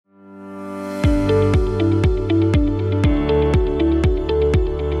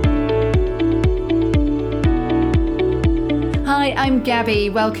Hi, I'm Gabby.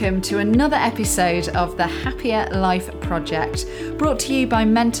 Welcome to another episode of the Happier Life Project, brought to you by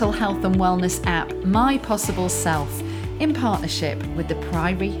mental health and wellness app My Possible Self, in partnership with the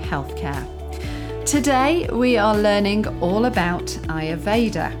Priory Healthcare. Today we are learning all about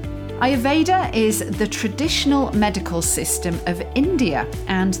Ayurveda. Ayurveda is the traditional medical system of India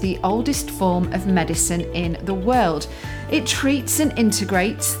and the oldest form of medicine in the world. It treats and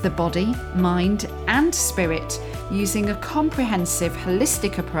integrates the body, mind and spirit using a comprehensive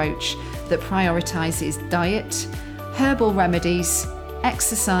holistic approach that prioritises diet, herbal remedies,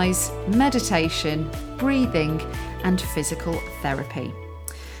 exercise, meditation, breathing and physical therapy.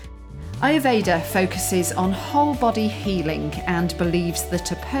 Ayurveda focuses on whole body healing and believes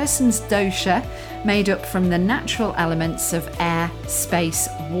that a person's dosha, made up from the natural elements of air, space,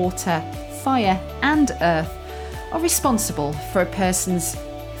 water, fire and earth, are responsible for a person's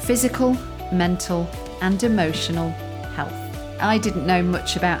physical, mental and emotional health. I didn't know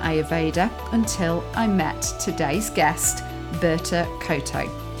much about Ayurveda until I met today's guest, Berta Couto.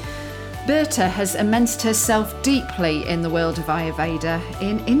 Berta has immersed herself deeply in the world of Ayurveda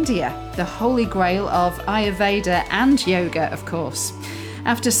in India, the holy grail of Ayurveda and yoga, of course.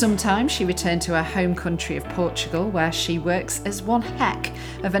 After some time, she returned to her home country of Portugal, where she works as one heck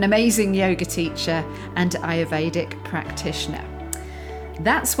of an amazing yoga teacher and Ayurvedic practitioner.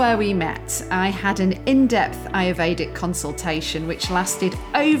 That's where we met. I had an in-depth Ayurvedic consultation which lasted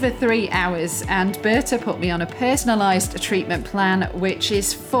over 3 hours, and Berta put me on a personalised treatment plan which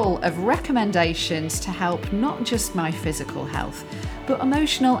is full of recommendations to help not just my physical health, but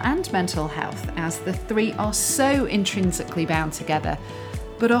emotional and mental health, as the three are so intrinsically bound together,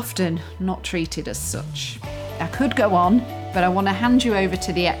 but often not treated as such. I could go on, but I want to hand you over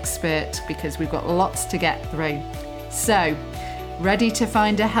to the expert because we've got lots to get through. So, ready to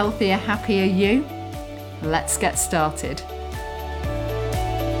find a healthier, happier you? Let's get started.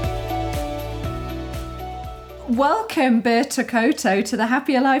 Welcome, Berta Couto, to the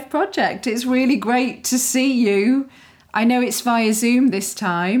Happier Life Project. It's really great to see you. I know it's via Zoom this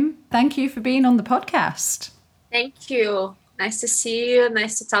time. Thank you for being on the podcast. Thank you. Nice to see you.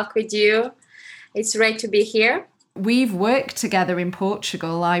 Nice to talk with you. It's great to be here. We've worked together in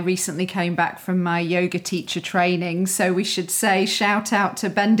Portugal. I recently came back from my yoga teacher training, so we should say shout out to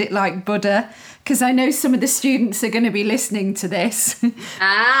Bend It Like Buddha, because I know some of the students are going to be listening to this.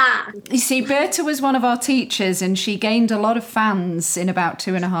 You see, Berta was one of our teachers and she gained a lot of fans in about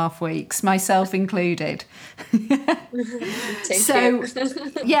 2.5 weeks, myself included. So,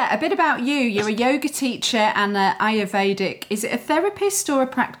 yeah, a bit about you. You're a yoga teacher and an Ayurvedic. Is it a therapist or a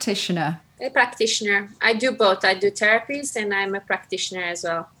practitioner? A practitioner. I do both. I do therapies and I'm a practitioner as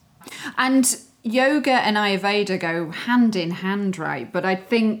well. And yoga and Ayurveda go hand in hand, right? But I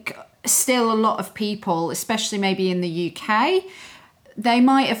think still a lot of people, especially maybe in the UK, they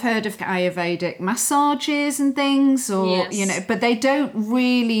might have heard of Ayurvedic massages and things, or, yes, you know, but they don't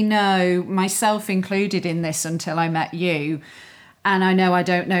really know, myself included in this, until I met you. And I know I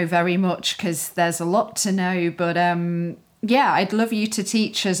don't know very much because there's a lot to know, but yeah, I'd love you to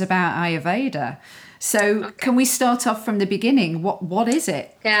teach us about Ayurveda. So Can we start off from the beginning? What is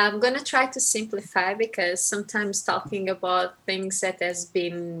it? Yeah, I'm going to try to simplify because sometimes talking about things that has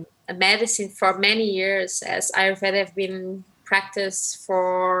been a medicine for many years, as Ayurveda have been practiced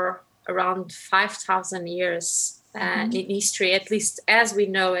for around 5,000 years in history, at least as we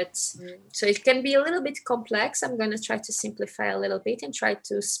know it. So it can be a little bit complex. I'm going to try to simplify a little bit and try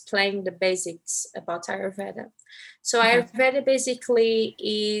to explain the basics about Ayurveda. So Ayurveda basically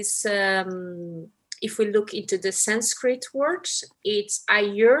is, if we look into the Sanskrit words, it's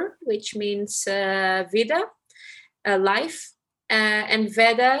Ayur, which means Vida, life, and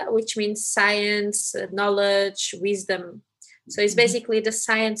Veda, which means science, knowledge, wisdom. So it's basically the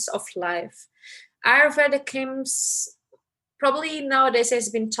science of life. Ayurveda comes, probably nowadays has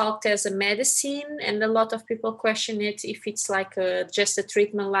been talked as a medicine, and a lot of people question it if it's like just a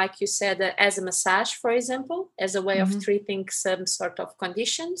treatment, like you said, as a massage, for example, as a way of treating some sort of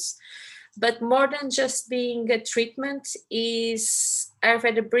conditions. But more than just being a treatment, is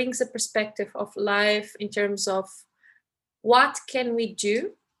Ayurveda brings a perspective of life in terms of what can we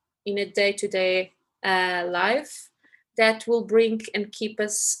do in a day-to-day life that will bring and keep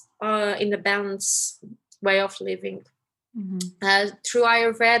us in a balanced way of living. Through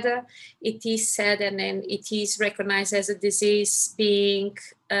Ayurveda, it is said and then it is recognized as a disease being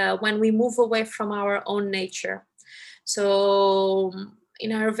when we move away from our own nature. So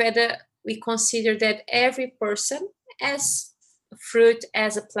in Ayurveda, we consider that every person, as fruit,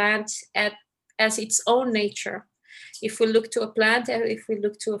 as a plant, as its own nature. If we look to a plant, if we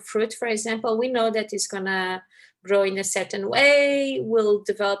look to a fruit, for example, we know that it's going to grow in a certain way, will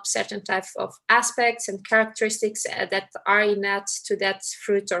develop certain type of aspects and characteristics that are innate to that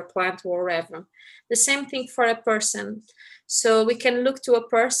fruit or plant or whatever. The same thing for a person. So we can look to a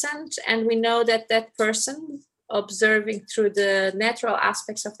person and we know that that person, observing through the natural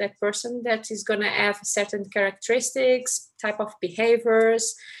aspects of that person, that is going to have certain characteristics, type of behaviors,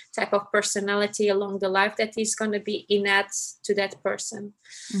 type of personality along the life that is going to be innate to that person.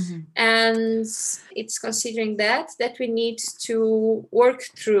 Mm-hmm. And it's considering that we need to work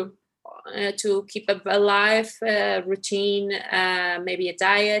through to keep a life routine, maybe a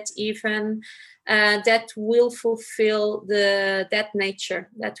diet even, that will fulfill that nature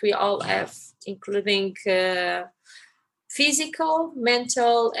that we all have, including physical,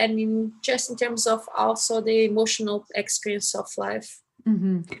 mental, and just in terms of also the emotional experience of life.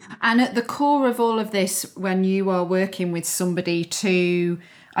 Mm-hmm. And at the core of all of this, when you are working with somebody to,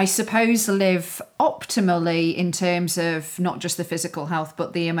 I suppose, live optimally in terms of not just the physical health,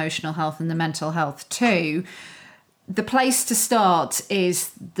 but the emotional health and the mental health too, the place to start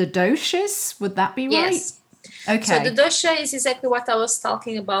is the doshas. Would that be right? Yes. Okay. So the dosha is exactly what I was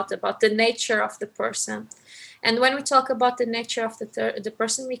talking about the nature of the person. And when we talk about the nature of the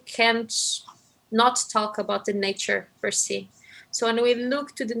person, we can't not talk about the nature per se. So when we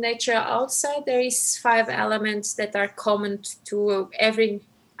look to the nature outside, there is 5 elements that are common to every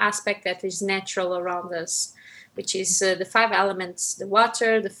aspect that is natural around us, which is the 5 elements: the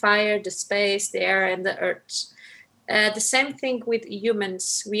water, the fire, the space, the air, and the earth. The same thing with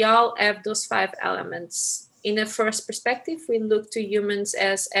humans. We all have those 5 elements. In a first perspective, we look to humans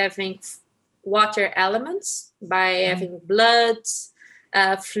as having water elements by having blood,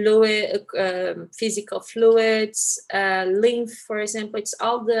 fluid, physical fluids, lymph, for example. It's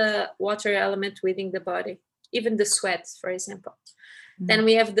all the water element within the body, even the sweat, for example. Then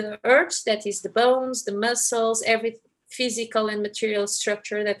we have the earth, that is the bones, the muscles, every physical and material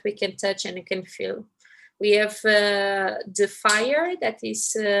structure that we can touch and we can feel. We have the fire, that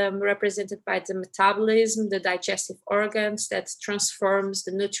is represented by the metabolism, the digestive organs that transforms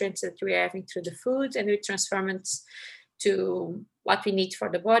the nutrients that we are having through the food, and we transform it to what we need for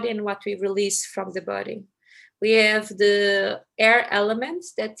the body and what we release from the body. We have the air element,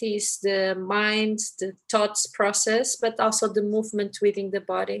 that is the mind, the thoughts process, but also the movement within the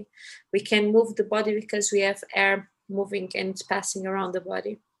body. We can move the body because we have air moving and passing around the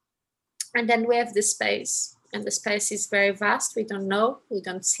body. And then we have the space, and the space is very vast. We don't know, we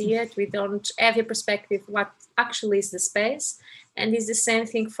don't see it, we don't have a perspective what actually is the space. And it's the same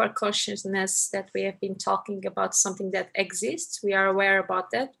thing for consciousness that we have been talking about, something that exists. We are aware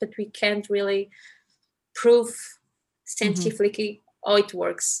about that, but we can't really prove scientifically how it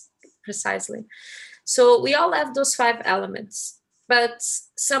works precisely. So we all have those 5 elements, but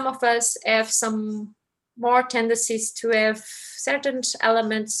some of us have some more tendencies to have certain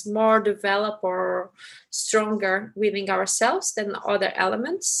elements more developed or stronger within ourselves than other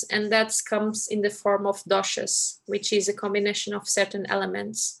elements, and that comes in the form of doshas, which is a combination of certain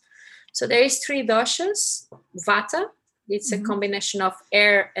elements. So there is 3 doshas. Vata, it's a combination of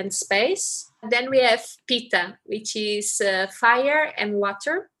air and space. And then we have Pitta, which is fire and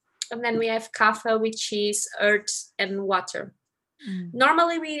water. And then we have Kapha, which is earth and water.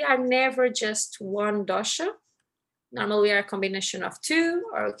 Normally, we are never just one dosha. Normally, we are a combination of 2,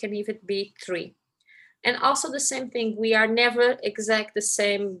 or it can even be 3. And also the same thing, we are never exact the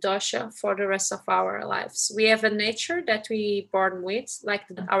same dosha for the rest of our lives. We have a nature that we born with, like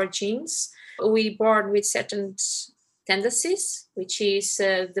our genes. We born with certain tendencies, which is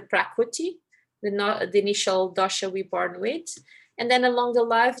the prakriti, the initial dosha we born with. And then along the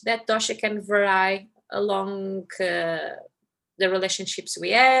life, that dosha can vary along the relationships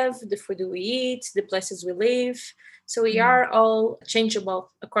we have, the food we eat, the places we live. So we are all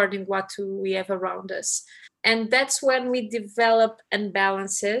changeable according to what we have around us. And that's when we develop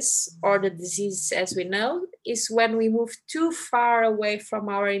imbalances, or the disease as we know, is when we move too far away from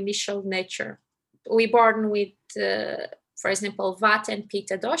our initial nature. We're born with, for example, Vata and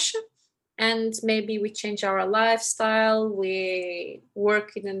Pitta dosha, and maybe we change our lifestyle, we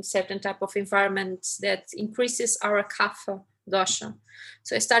work in a certain type of environment that increases our Kapha dosha.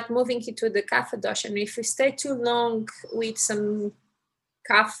 So I start moving into the Kapha dosha, and if we stay too long with some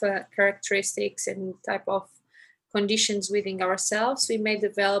Kapha characteristics and type of conditions within ourselves, we may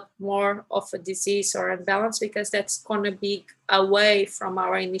develop more of a disease or imbalance, because that's going to be away from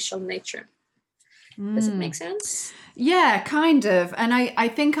our initial nature. Does it make sense? Yeah, kind of. And I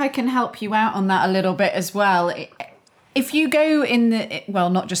think I can help you out on that a little bit as well. If you go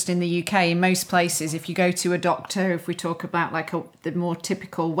not just in the UK, in most places, if you go to a doctor, if we talk about like the more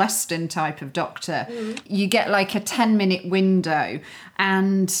typical Western type of doctor, you get like a 10-minute window,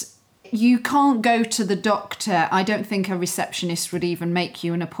 and you can't go to the doctor. I don't think a receptionist would even make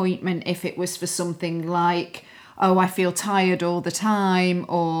you an appointment if it was for something like, oh, I feel tired all the time,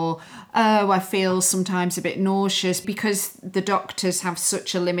 or, oh, I feel sometimes a bit nauseous, because the doctors have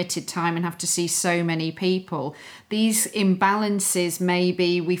such a limited time and have to see so many people. These imbalances,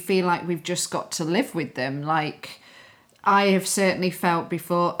 maybe we feel like we've just got to live with them. Like, I have certainly felt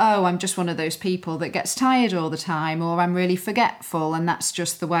before, oh, I'm just one of those people that gets tired all the time, or I'm really forgetful, and that's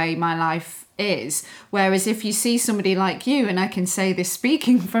just the way my life is. Whereas if you see somebody like you, and I can say this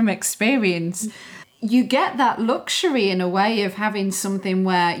speaking from experience, you get that luxury in a way of having something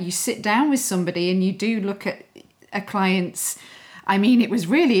where you sit down with somebody and you do look at a client's, I mean, it was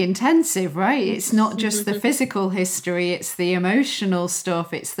really intensive, right? It's not just the physical history, it's the emotional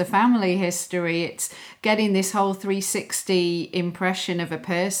stuff, it's the family history, it's getting this whole 360 impression of a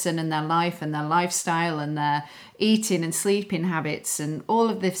person and their life and their lifestyle and their eating and sleeping habits and all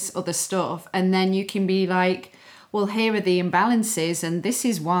of this other stuff. And then you can be like, well, here are the imbalances, and this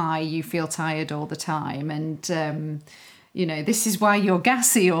is why you feel tired all the time, and this is why you're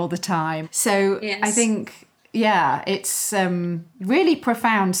gassy all the time. So yes. I think, it's really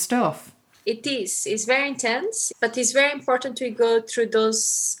profound stuff. It is. It's very intense, but it's very important to go through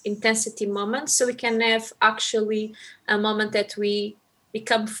those intensity moments so we can have actually a moment that we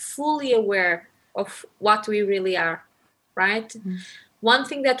become fully aware of what we really are, right? Mm-hmm. One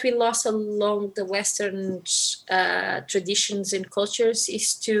thing that we lost along the Western traditions and cultures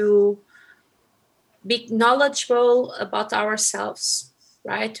is to be knowledgeable about ourselves,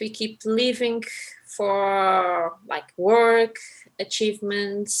 right? We keep living for like work,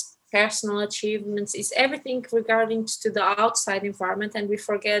 achievements, personal achievements. It's everything regarding to the outside environment, and we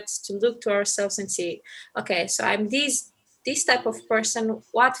forget to look to ourselves and say, okay, so I'm this type of person.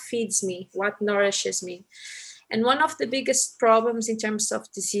 What feeds me? What nourishes me? And one of the biggest problems in terms of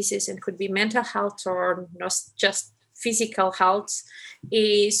diseases, and could be mental health or not just physical health,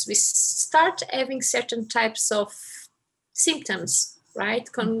 is we start having certain types of symptoms, right?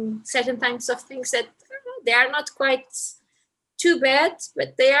 Certain types of things that they are not quite too bad,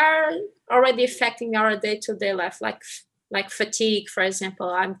 but they are already affecting our day-to-day life, like fatigue, for example.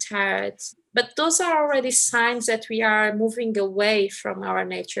 I'm tired. But those are already signs that we are moving away from our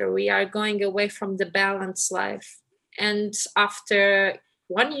nature. We are going away from the balanced life. And after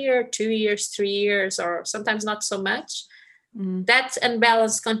 1 year, 2 years, 3 years, or sometimes not so much, that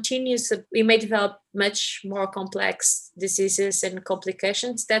imbalance continues. We may develop much more complex diseases and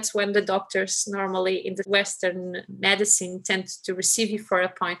complications. That's when the doctors normally in the Western medicine tend to receive you for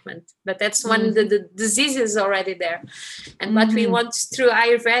appointment. But that's when the disease is already there. And what we want through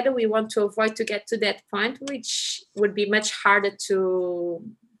Ayurveda, we want to avoid to get to that point, which would be much harder to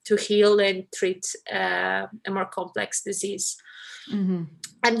heal and treat a more complex disease. Mm-hmm.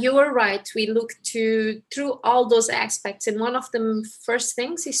 And you were right. We look through all those aspects. And one of the first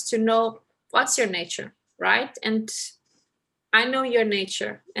things is to know what's your nature, right? And I know your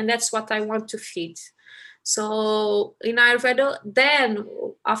nature, and that's what I want to feed. So in Ayurveda, then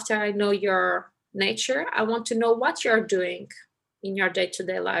after I know your nature, I want to know what you're doing in your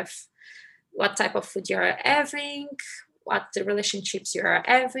day-to-day life, what type of food you're having, what the relationships you are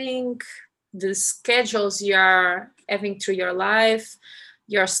having, the schedules you are having through your life,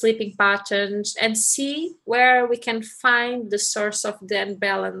 your sleeping patterns, and see where we can find the source of the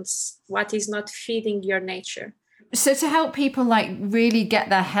imbalance, what is not feeding your nature. So to help people like really get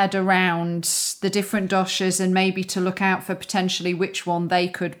their head around the different doshas and maybe to look out for potentially which one they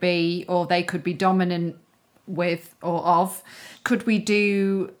could be or they could be dominant with or of, could we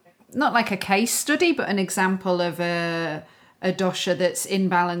do not like a case study, but an example of a dosha that's in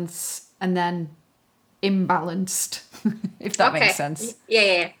balance and then imbalanced, if that makes sense?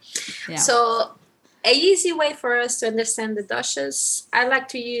 Yeah. So an easy way for us to understand the doshas, I like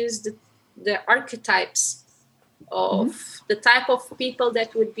to use the archetypes of the type of people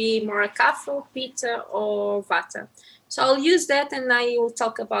that would be more Kapha, Pitta, or Vata. So I'll use that, and I will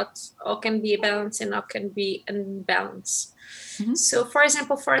talk about how can be balanced and how can be unbalanced. Mm-hmm. So, for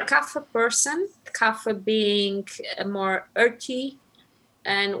example, for a Kapha person, Kapha being a more earthy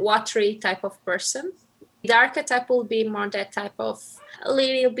and watery type of person, the archetype will be more that type of a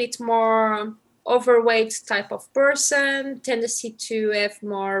little bit more overweight type of person, tendency to have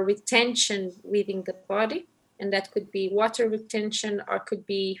more retention within the body. And that could be water retention or could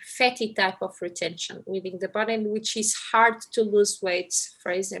be fatty type of retention within the body, which is hard to lose weight,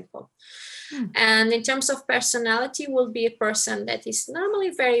 for example. And in terms of personality, will be a person that is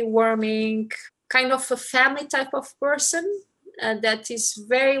normally very warming, kind of a family type of person, that is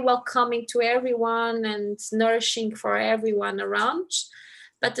very welcoming to everyone and nourishing for everyone around.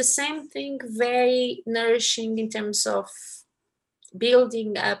 But the same thing, very nourishing in terms of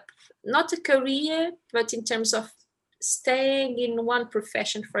building up, not a career, but in terms of staying in one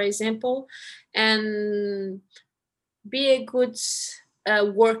profession, for example, and be a good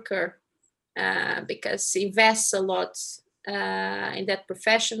worker, because invests a lot in that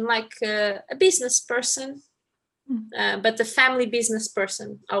profession, like a business person, but a family business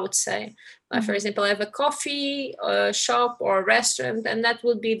person, I would say. Like, for example, I have a coffee shop or restaurant, and that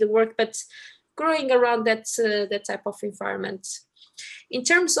would be the work, but growing around that type of environment. In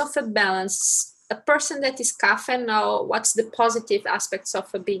terms of a balance, a person that is kapha, now what's the positive aspects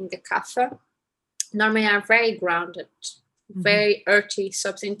of being a kapha? Normally are very grounded, very earthy.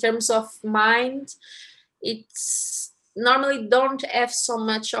 So in terms of mind, it's normally don't have so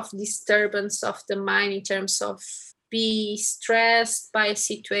much of disturbance of the mind in terms of be stressed by a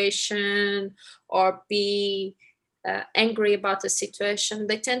situation or be angry about a situation.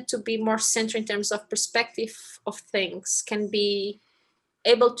 They tend to be more centered in terms of perspective of things, can be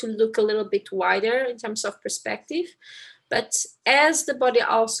able to look a little bit wider in terms of perspective. But as the body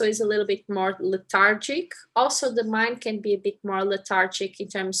also is a little bit more lethargic, also the mind can be a bit more lethargic in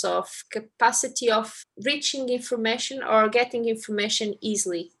terms of capacity of reaching information or getting information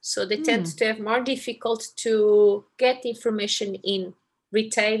easily. So they tend to have more difficult to get information in,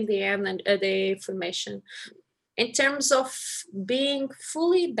 retain the information. In terms of being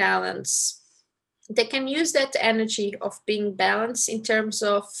fully balanced, they can use that energy of being balanced in terms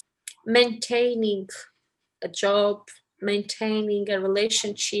of maintaining a job, maintaining a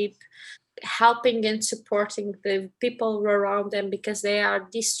relationship, helping and supporting the people around them, because they are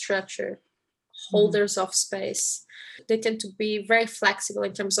destructure holders of space. They tend to be very flexible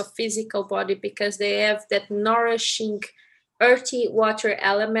in terms of physical body, because they have that nourishing earthy water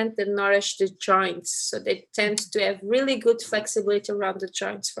element that nourish the joints. So they tend to have really good flexibility around the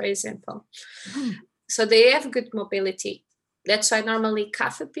joints, for example. So they have good mobility. That's why normally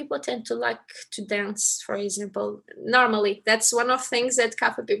kapha people tend to like to dance, for example. Normally, that's one of things that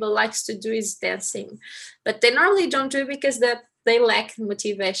kapha people likes to do is dancing. But they normally don't do it because they lack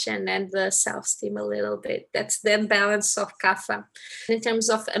motivation and the self-esteem a little bit. That's the imbalance of kapha. In terms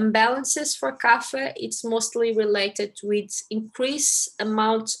of imbalances for kapha, it's mostly related with increased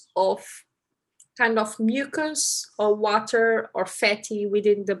amount of kind of mucus or water or fatty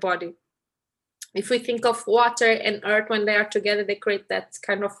within the body. If we think of water and earth, when they are together, they create that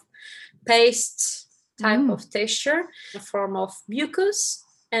kind of paste type of texture, a form of mucus.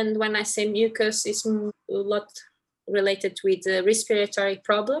 And when I say mucus, it's a lot related with respiratory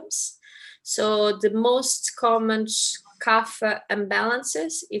problems. So the most common kapha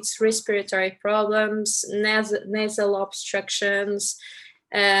imbalances, it's respiratory problems, nasal obstructions,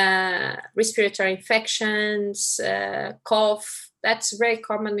 respiratory infections, cough. That's very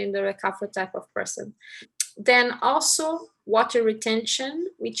common in the kapha type of person. Then also water retention,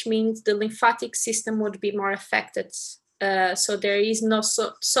 which means the lymphatic system would be more affected. So there is not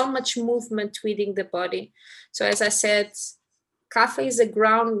so much movement within the body. So as I said, kapha is a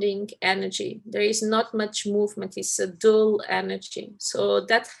grounding energy. There is not much movement. It's a dual energy. So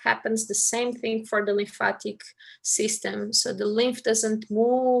that happens the same thing for the lymphatic system. So the lymph doesn't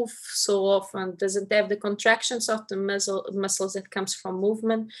move so often, doesn't have the contractions of the muscles that comes from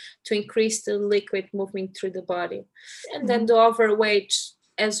movement to increase the liquid moving through the body. And then the overweight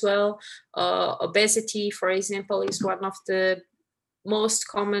as well. Obesity, for example, is one of the most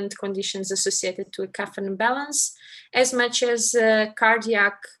common conditions associated to a kapha imbalance, as much as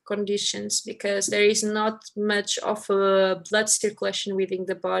cardiac conditions, because there is not much of a blood circulation within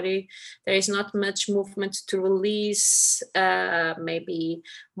the body. There is not much movement to release maybe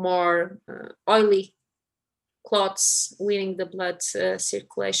more oily clots within the blood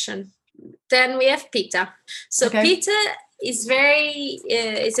circulation. Then we have pitta. So pitta is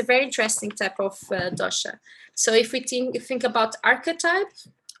is a very interesting type of dosha. So if we think about archetype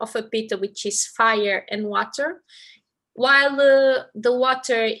of a pitta, which is fire and water, while the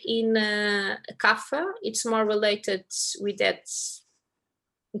water in kapha, it's more related with that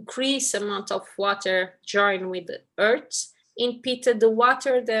increased amount of water joined with the earth. In pitta, the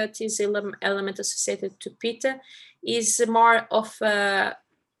water that is element associated to pitta is more of a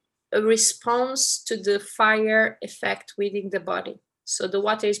response to the fire effect within the body. So the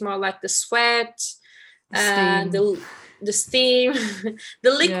water is more like the sweat, the steam,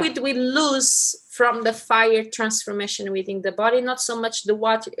 the liquid we lose from the fire transformation within the body, not so much the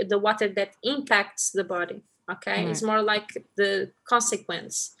water that impacts the body. Okay, it's more like the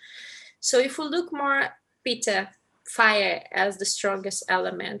consequence. So if we look more Pitta, fire, as the strongest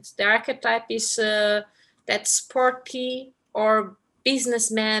element, the archetype is that sporty or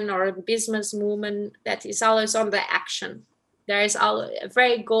businessman or businesswoman that is always on the action. There is a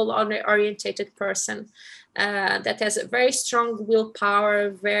very goal-oriented person that has a very strong willpower,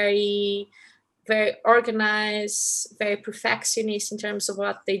 very organized, very perfectionist in terms of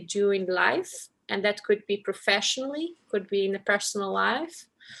what they do in life. And that could be professionally, could be in a personal life.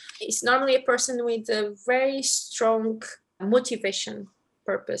 It's normally a person with a very strong motivation,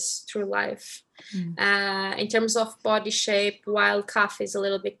 purpose through life. In terms of body shape, while Kapha is a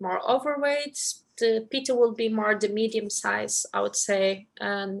little bit more overweight, the Pitta will be more the medium size, I would say.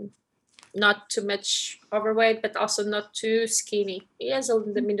 Not too much overweight, but also not too skinny. He has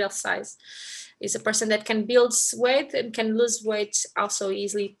the middle size. He's a person that can build weight and can lose weight also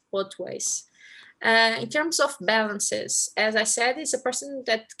easily both ways. In terms of balances, as I said, is a person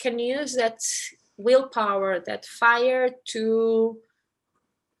that can use that willpower, that fire to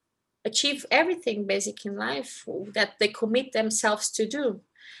achieve everything basic in life that they commit themselves to do.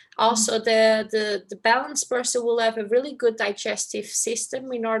 Also, the balanced person will have a really good digestive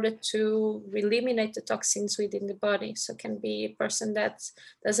system in order to eliminate the toxins within the body. So can be a person that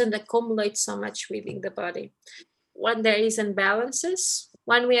doesn't accumulate so much within the body. When there is imbalances,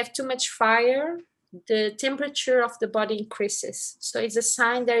 when we have too much fire, the temperature of the body increases. So it's a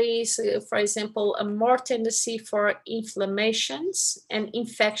sign there is, for example, a more tendency for inflammations and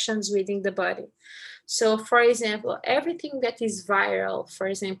infections within the body. So, for example, everything that is viral, for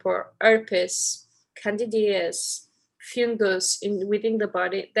example, herpes, candidias, fungus within the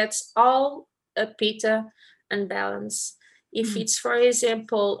body, that's all a Pitta imbalance. If it's, for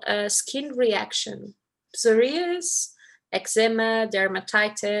example, a skin reaction, psoriasis, eczema,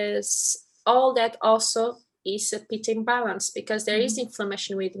 dermatitis, all that also is a Pitta imbalance because there is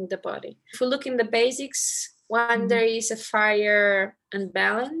inflammation within the body. If we look in the basics, when there is a fire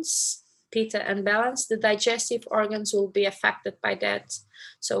imbalance, Pitta imbalance, the digestive organs will be affected by that.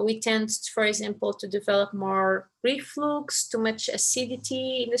 So we tend, for example, to develop more reflux, too much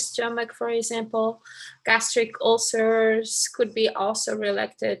acidity in the stomach, for example. Gastric ulcers could be also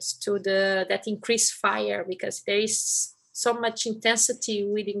related to that increased fire because there is so much intensity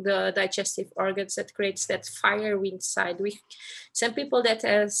within the digestive organs that creates that fire inside. Some people that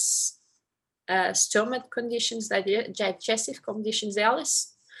has stomach conditions, digestive conditions, they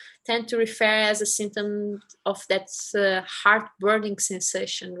always tend to refer as a symptom of that heart burning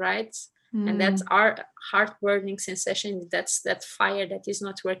sensation, right? And that's our heart burning sensation. That's that fire that is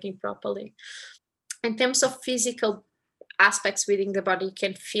not working properly. In terms of physical aspects within the body, you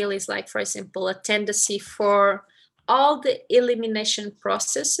can feel is like, for example, a tendency for all the elimination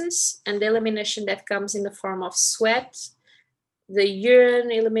processes, and the elimination that comes in the form of sweat, the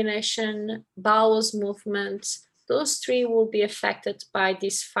urine elimination, bowels movement, those three will be affected by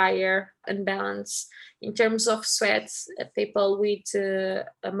this fire imbalance. In terms of sweat, people with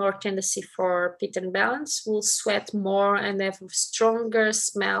a more tendency for Pitta imbalance will sweat more and have stronger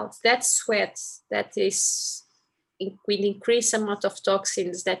smell. That sweat that is with increased amount of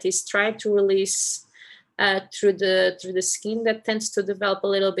toxins that is trying to release through the skin, that tends to develop a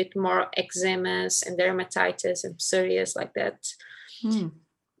little bit more eczemas and dermatitis and psoriasis like that.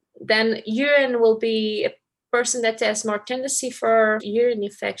 Then urine will be a person that has more tendency for urine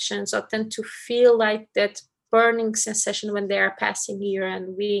infections or tend to feel like that burning sensation when they are passing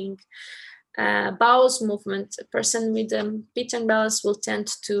urine, weeing. Bowels movement, a person with Pitta imbalance will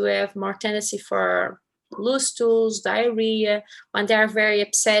tend to have more tendency for loose stools, diarrhea. When they are very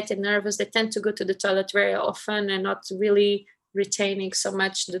upset and nervous, they tend to go to the toilet very often and not really retaining so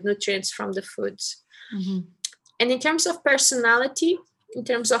much the nutrients from the foods. And in terms of personality, in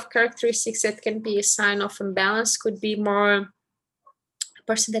terms of characteristics that can be a sign of imbalance, could be more a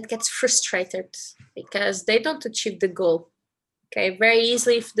person that gets frustrated because they don't achieve the goal. Okay, very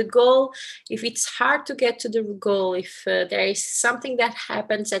easily, if it's hard to get to the goal, if there is something that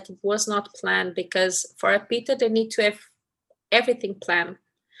happens that it was not planned, because for a Pitta, they need to have everything planned.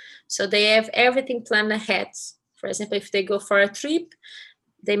 So they have everything planned ahead. For example, if they go for a trip,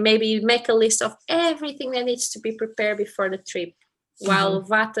 they maybe make a list of everything that needs to be prepared before the trip. While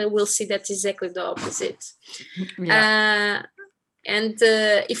Vata will see that exactly the opposite. And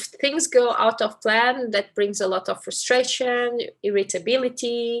if things go out of plan, that brings a lot of frustration,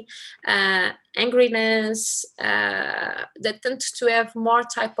 irritability, angriness, that tends to have more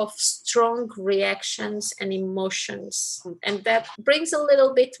type of strong reactions and emotions. And that brings a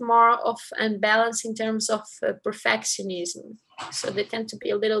little bit more of imbalance in terms of perfectionism. So they tend to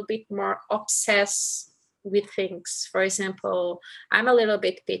be a little bit more obsessed with things. For example, I'm a little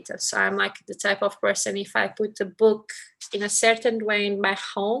bit Pitta, so I'm like the type of person, if I put a book in a certain way in my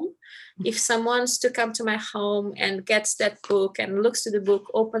home, if someone's to come to my home and gets that book and looks to the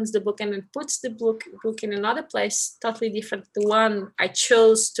book, opens the book, and then puts the book in another place totally different, the one I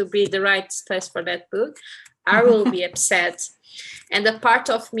chose to be the right place for that book, I will be upset. And a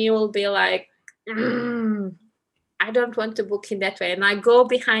part of me will be like, I don't want the book in that way. And I go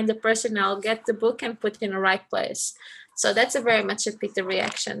behind the person, I'll get the book and put it in the right place. So that's a very much a Pitta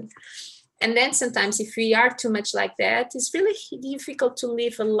reaction. And then sometimes if we are too much like that, it's really difficult to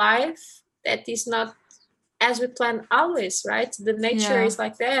live a life that is not as we plan always, right? The nature is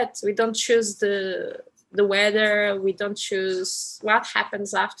like that. We don't choose the weather. We don't choose what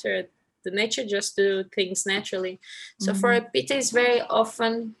happens after. The nature just do things naturally. So for a Pitta, it's very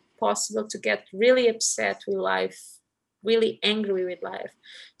often possible to get really upset with life, really angry with life.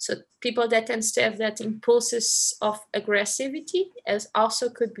 So people that tends to have that impulses of aggressivity as also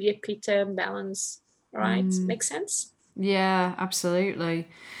could be a Pitta imbalance, right? Makes sense? Yeah, absolutely.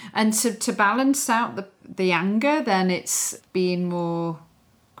 And to balance out the anger, then it's being more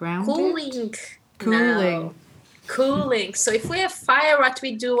grounded. Cooling. Cooling. So if we have fire, what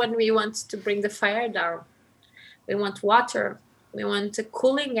we do when we want to bring the fire down? We want water. We want a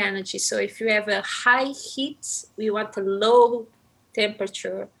cooling energy. So if you have a high heat, we want a low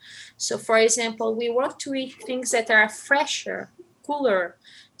temperature. So for example, we want to eat things that are fresher, cooler.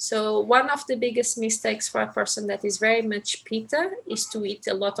 So one of the biggest mistakes for a person that is very much Pitta is to eat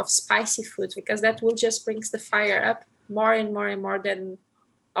a lot of spicy food, because that will just bring the fire up more and more and more than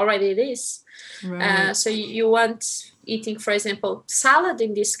already it is. Right. So you want eating, for example, salad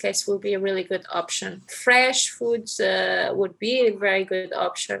in this case will be a really good option. Fresh foods would be a very good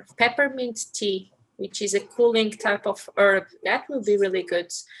option. Peppermint tea, which is a cooling type of herb, that will be really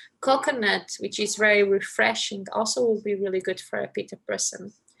good. Coconut, which is very refreshing, also will be really good for a Pitta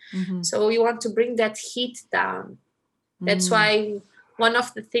person. So we want to bring that heat down. That's why one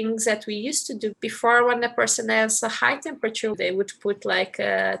of the things that we used to do before, when a person has a high temperature, they would put like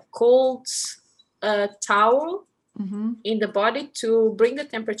a cold towel in the body to bring the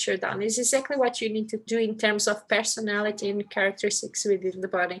temperature down. It's exactly what you need to do in terms of personality and characteristics within the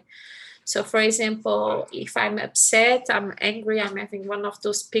body. So for example, if I'm upset, I'm angry, I'm having one of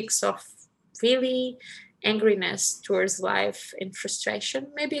those peaks of really angriness towards life and frustration,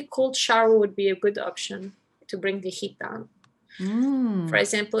 maybe a cold shower would be a good option to bring the heat down. For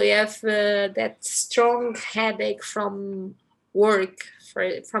example, you have that strong headache from work,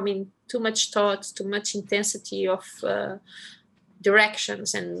 from too much thought, too much intensity of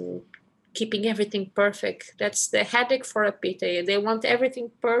directions and keeping everything perfect. That's the headache for a Pitta. They want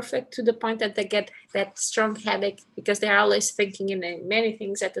everything perfect to the point that they get that strong headache because they are always thinking in many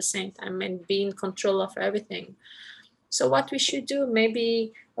things at the same time and be in control of everything. So what we should do,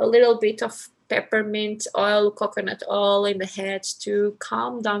 maybe a little bit of peppermint oil, coconut oil in the head to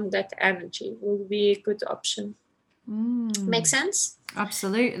calm down that energy will be a good option. Make sense?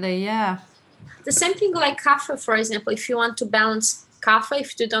 Absolutely, yeah. The same thing like kapha, for example. If you want to balance kapha,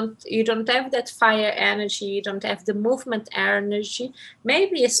 if you don't have that fire energy, you don't have the movement energy,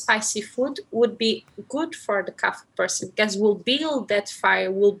 maybe a spicy food would be good for the kapha person because will build that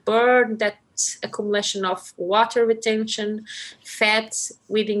fire, will burn that accumulation of water retention, fat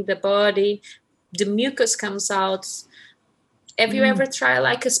within the body, the mucus comes out. Have you ever tried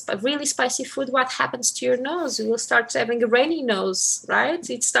like a really spicy food? What happens to your nose? You will start having a rainy nose, right?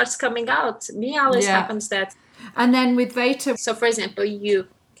 It starts coming out. Me always happens that. And then with Vata, So for example,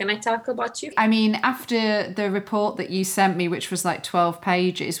 can I talk about you? I mean, after the report that you sent me, which was like 12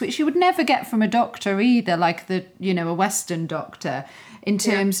 pages, which you would never get from a doctor either, like a Western doctor, in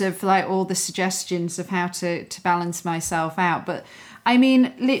terms of like all the suggestions of how to balance myself out. But I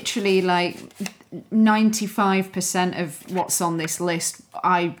mean, literally like 95% of what's on this list,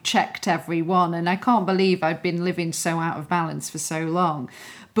 I checked every one, and I can't believe I've been living so out of balance for so long.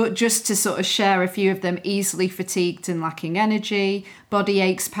 But just to sort of share a few of them: easily fatigued and lacking energy, body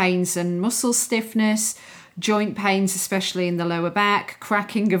aches, pains and muscle stiffness, joint pains, especially in the lower back,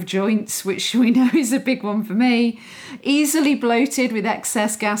 cracking of joints, which we know is a big one for me, easily bloated with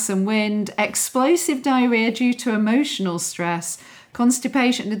excess gas and wind, explosive diarrhea due to emotional stress,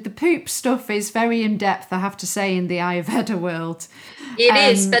 constipation. The poop stuff is very in depth, I have to say, in the Ayurveda world. It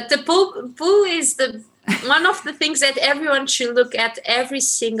is, but the poo is the one of the things that everyone should look at every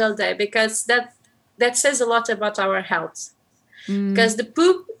single day, because that says a lot about our health. Because the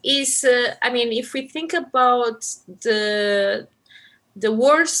poop is, if we think about the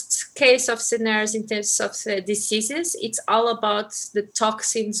worst case of scenarios in terms of diseases, it's all about the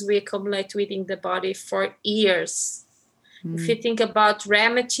toxins we accumulate within the body for years. If you think about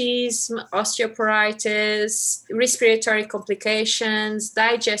rheumatism, osteoporosis, respiratory complications,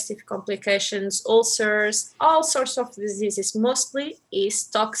 digestive complications, ulcers, all sorts of diseases, mostly is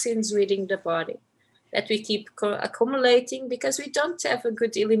toxins within the body that we keep accumulating because we don't have a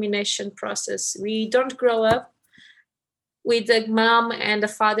good elimination process. We don't grow up with a mom and a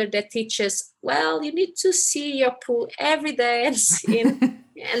father that teaches, well, you need to see your poo every day and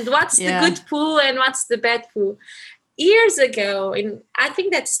what's the good poo and what's the bad poo. Years ago, I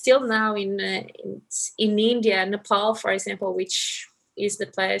think that still now in India, Nepal, for example, which is the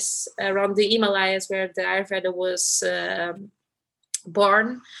place around the Himalayas where the Ayurveda was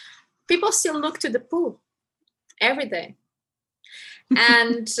born, people still look to the poo every day.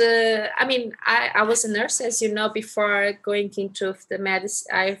 And I was a nurse, as you know, before going into the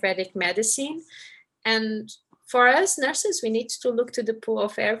Ayurvedic medicine. And for us nurses, we need to look to the poo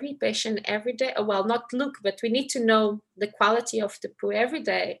of every patient every day. Well, not look, but we need to know the quality of the poo every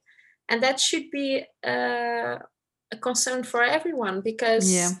day. And that should be a concern for everyone,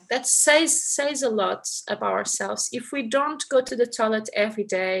 because that says a lot about ourselves. If we don't go to the toilet every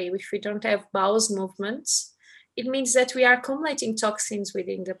day, if we don't have bowel movements, it means that we are accumulating toxins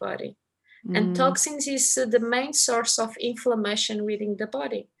within the body. And toxins is the main source of inflammation within the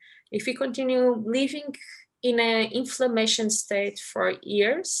body. If we continue living in an inflammation state for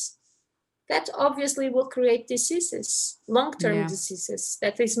years, that obviously will create diseases, long-term diseases,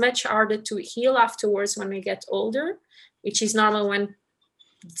 that is much harder to heal afterwards when we get older, which is normal when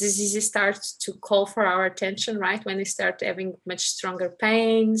diseases start to call for our attention, right? When we start having much stronger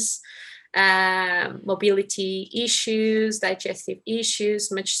pains, mobility issues, digestive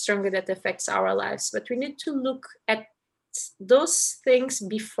issues, much stronger, that affects our lives. But we need to look at those things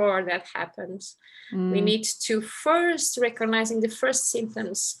before that happens. We need to first recognizing the first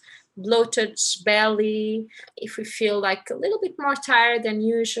symptoms, bloated belly, if we feel like a little bit more tired than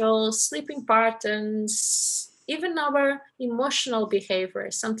usual, sleeping patterns, even our emotional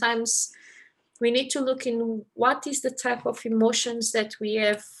behavior. Sometimes we need to look in what is the type of emotions that we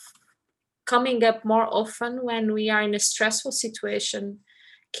have coming up more often when we are in a stressful situation.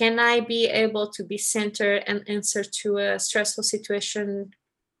 Can I be able to be centered and answer to a stressful situation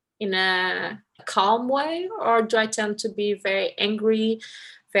in a calm way? Or do I tend to be very angry,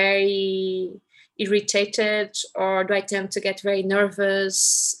 very irritated? Or do I tend to get very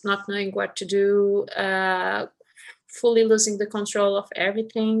nervous, not knowing what to do, fully losing the control of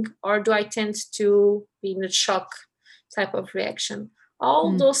everything? Or do I tend to be in a shock type of reaction?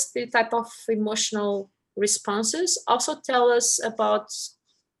 All those type of emotional responses also tell us about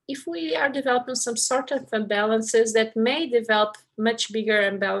if we are developing some sort of imbalances that may develop much bigger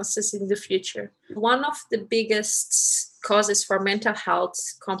imbalances in the future. One of the biggest causes for mental health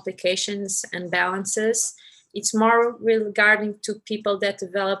complications and imbalances, it's more regarding to people that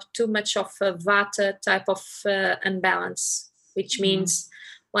develop too much of a vata type of imbalance, which means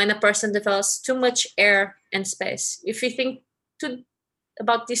when a person develops too much air and space. If you think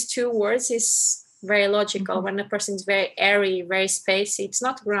about these two words, is very logical. When a person is very airy, very spacey, it's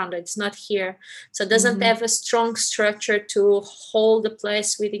not grounded, it's not here. So it doesn't have a strong structure to hold the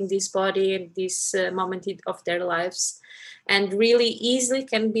place within this body and this moment of their lives. And really easily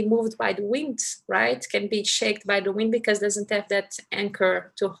can be moved by the wind, right? Can be shaken by the wind because it doesn't have that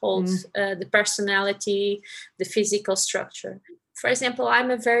anchor to hold the personality, the physical structure. For example,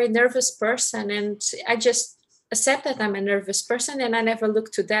 I'm a very nervous person, and I just accept that I'm a nervous person, and I never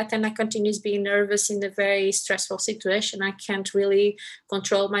look to that, and I continue being nervous in a very stressful situation. I can't really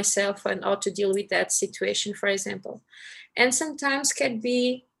control myself and how to deal with that situation, for example. And sometimes can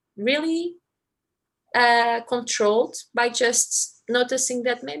be really controlled by just noticing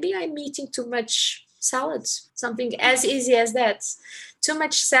that maybe I'm eating too much salad, something as easy as that. Too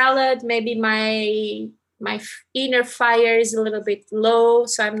much salad, maybe my inner fire is a little bit low,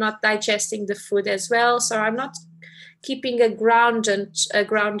 so I'm not digesting the food as well. So I'm not keeping a grounded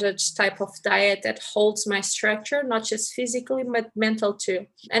type of diet that holds my structure, not just physically, but mental too.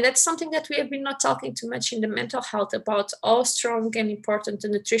 And that's something that we have been not talking too much in the mental health about how strong and important the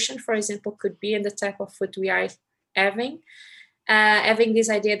nutrition, for example, could be and the type of food we are having. Having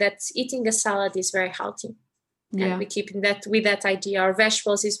this idea that eating a salad is very healthy. And we keep in that with that idea. Our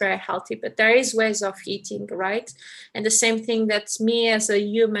vegetables is very healthy, but there is ways of eating, right? And the same thing that me as a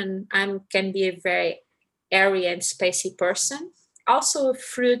human, I can be a very airy and spacey person. Also, a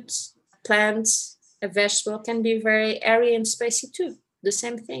fruit, plant, a vegetable can be very airy and spacey too. The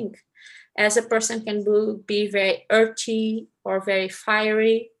same thing. As a person can be very earthy or very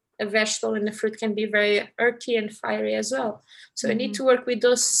fiery, a vegetable and a fruit can be very earthy and fiery as well. So I need to work with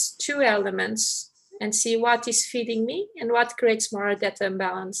those two elements and see what is feeding me and what creates more of that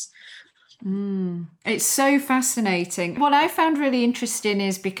imbalance. It's so fascinating. What I found really interesting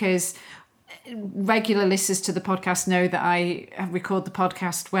is because regular listeners to the podcast know that I record the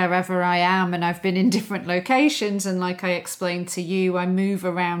podcast wherever I am, and I've been in different locations, and like I explained to you, I move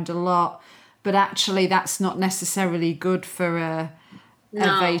around a lot, but actually that's not necessarily good for a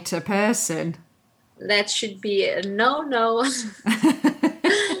Vata person. That should be a no.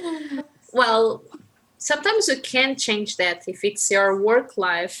 Well, sometimes you can change that if it's your work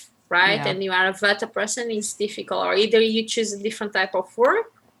life, right? Yeah. And you are a Vata person, it's difficult. Or either you choose a different type of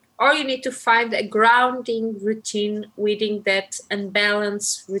work, or you need to find a grounding routine within that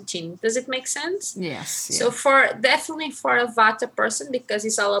unbalanced routine. Does it make sense? Yes. Yeah. So definitely for a Vata person, because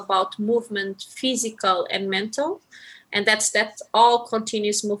it's all about movement, physical and mental, and that's all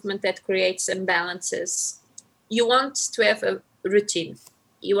continuous movement that creates imbalances. You want to have a routine.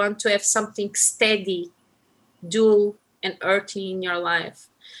 You want to have something steady, dual and earthy in your life.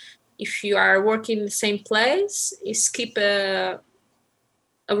 If you are working in the same place, is keep a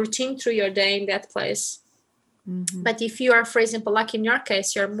routine through your day in that place. But if you are, for example, like in your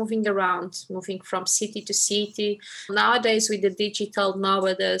case, you're moving around, moving from city to city. Nowadays, with the digital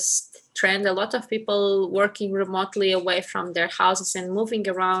nomads trend, a lot of people working remotely away from their houses and moving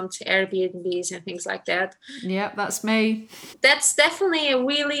around Airbnbs and things like that. Yeah, that's me. That's definitely a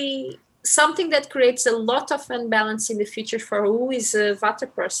really something that creates a lot of imbalance in the future for who is a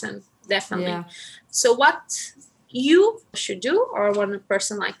Vata person, definitely. Yeah. So what you should do, or one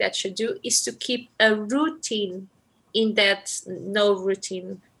person like that should do, is to keep a routine in that no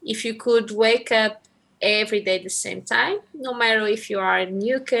routine. If you could wake up every day at the same time, no matter if you are in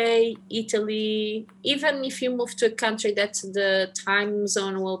UK, Italy, even if you move to a country that the time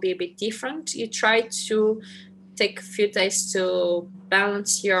zone will be a bit different, you try to take a few days to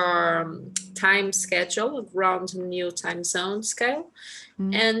balance your time schedule around a new time zone scale.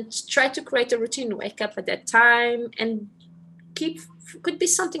 And try to create a routine. Wake up at that time and could be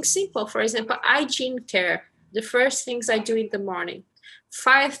something simple. For example, hygiene care. The first things I do in the morning.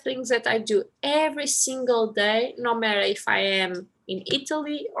 5 things that I do every single day, no matter if I am in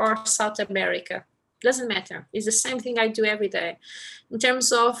Italy or South America. Doesn't matter. It's the same thing I do every day. In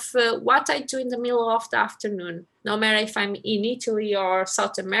terms of what I do in the middle of the afternoon, no matter if I'm in Italy or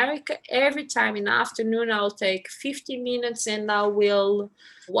South America, every time in the afternoon, I'll take 50 minutes and I will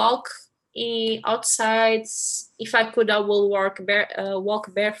walk outside. If I could, I will walk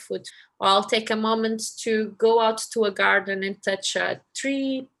barefoot. Or I'll take a moment to go out to a garden and touch a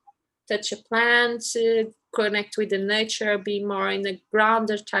tree, touch a plant, connect with the nature, be more in a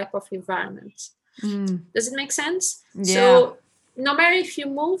grounded type of environment. Does it make sense? Yeah. So no matter if you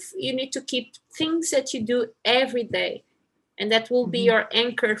move, you need to keep things that you do every day. And that will be your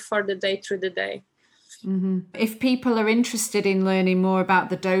anchor for the day through the day. If people are interested in learning more about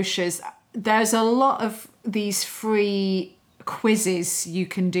the doshas, there's a lot of these free quizzes you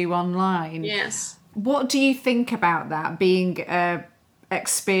can do online. Yes. What do you think about that, being an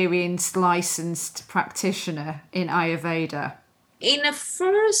experienced, licensed practitioner in Ayurveda? In a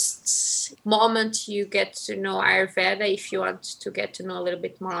first moment, you get to know Ayurveda. If you want to get to know a little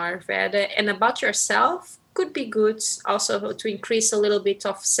bit more Ayurveda and about yourself, could be good also to increase a little bit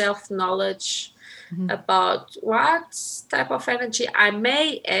of self-knowledge about what type of energy I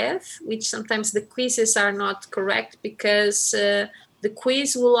may have, which sometimes the quizzes are not correct because the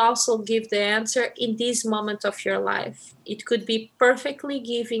quiz will also give the answer in this moment of your life. It could be perfectly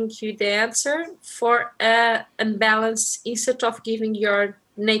giving you the answer for an imbalance instead of giving your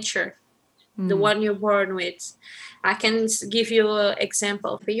nature, the one you're born with. I can give you an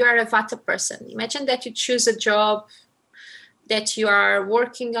example. You are a Vata person. Imagine that you choose a job that you are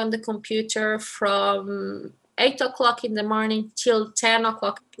working on the computer from 8 o'clock in the morning till 10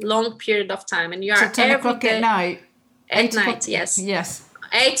 o'clock, long period of time. And you are 10 every o'clock day, at night? At night, yes. Yes.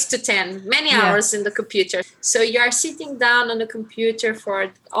 8 to 10, many hours in the computer. So you are sitting down on the computer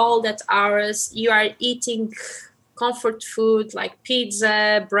for all that hours. You are eating comfort food like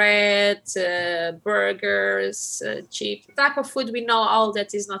pizza, bread, burgers, cheap type of food. We know all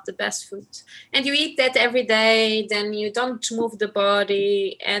that is not the best food. And you eat that every day, then you don't move the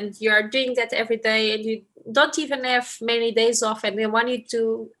body, and you are doing that every day, and don't even have many days off, and then when you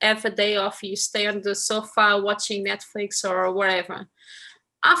do have a day off, you stay on the sofa watching Netflix or whatever.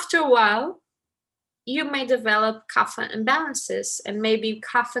 After a while, you may develop kapha imbalances and maybe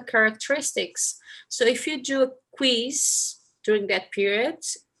kapha characteristics. So if you do a quiz during that period,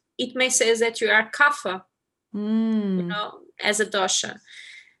 it may say that you are kapha, as a dosha,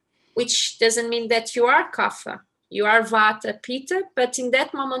 which doesn't mean that you are kapha. You are vata pitta, but in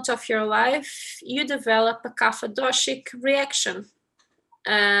that moment of your life, you develop a kapha doshic reaction.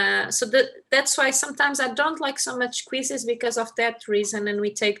 So that's why sometimes I don't like so much quizzes because of that reason, and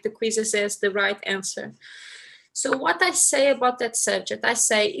we take the quizzes as the right answer. So what I say about that subject, I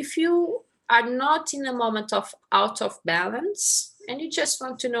say if you are not in a moment of out of balance and you just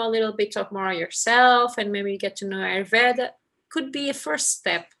want to know a little bit of more yourself and maybe get to know Ayurveda, could be a first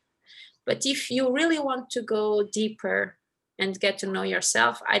step. But if you really want to go deeper and get to know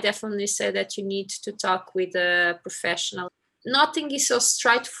yourself, I definitely say that you need to talk with a professional. Nothing is so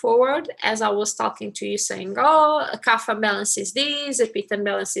straightforward as I was talking to you saying, oh, a kapha balance is this, a pitta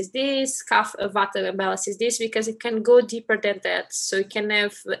balance is this, a vata balance is this, because it can go deeper than that. So you can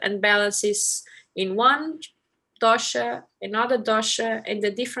have imbalances in one dosha, another dosha, and the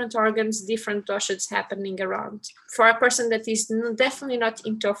different organs, different doshas happening around. For a person that is definitely not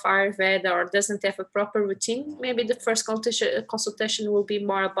into Ayurveda or doesn't have a proper routine, maybe the first consultation will be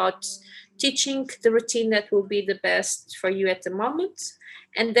more about teaching the routine that will be the best for you at the moment.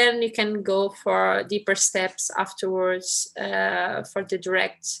 And then you can go for deeper steps afterwards for the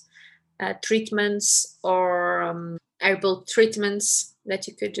direct treatments or herbal treatments that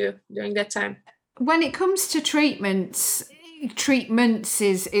you could do during that time. When it comes to treatments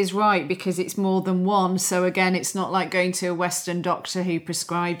is right because it's more than one. So again, it's not like going to a Western doctor who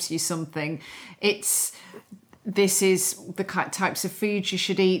prescribes you something. This is the types of foods you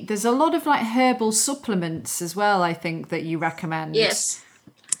should eat. There's a lot of like herbal supplements as well, I think, that you recommend. Yes.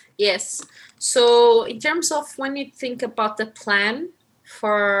 So in terms of when you think about the plan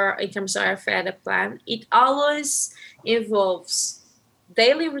in terms of Ayurveda plan, it always involves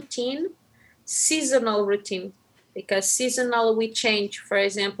daily routine, seasonal routine, because seasonal we change. For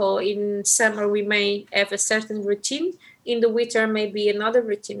example, in summer we may have a certain routine, in the winter maybe another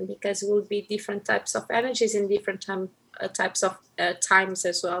routine, because it will be different types of energies in different types of times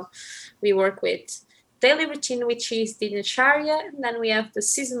as well. We work with daily routine, which is the Dinacharya, and then we have the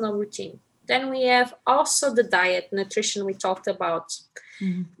seasonal routine. Then we have also the diet, nutrition we talked about.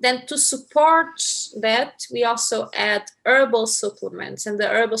 Mm-hmm. Then to support that, we also add herbal supplements, and the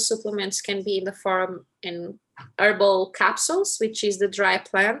herbal supplements can be in the form in herbal capsules, which is the dry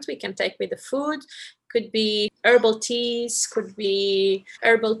plant we can take with the food. Could be herbal teas, could be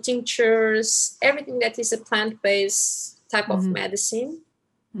herbal tinctures, everything that is a plant-based type of medicine.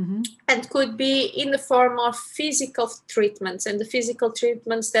 Mm-hmm. And could be in the form of physical treatments. And the physical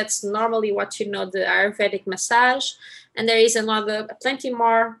treatments, that's normally what the Ayurvedic massage. And there is plenty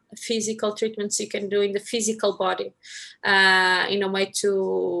more physical treatments you can do in the physical body in a way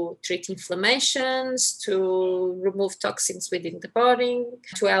to treat inflammations, to remove toxins within the body,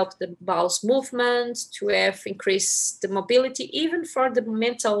 to help the bowels movement, to increase the mobility, even for the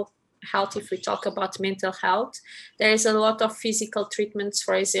mental health. If we talk about mental health, there is a lot of physical treatments.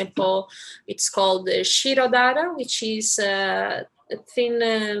 For example, it's called Shirodhara, which is a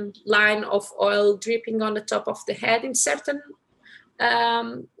thin line of oil dripping on the top of the head in certain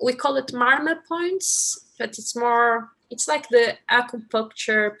we call it marma points, but it's like the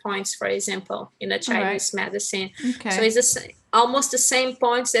acupuncture points, for example, in a Chinese medicine. Okay. So it's almost the same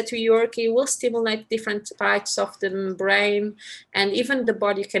points that we work. It will stimulate different parts of the brain, and even the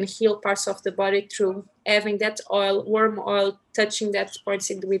body can heal parts of the body through having that warm oil, touching that points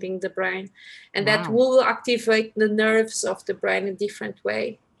within the brain. And that will activate the nerves of the brain in a different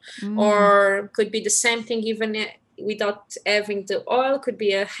way. Or could be the same thing even without having the oil, could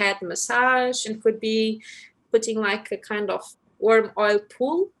be a head massage, and could be putting like a kind of warm oil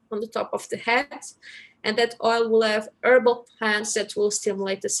pool on the top of the head. And that oil will have herbal plants that will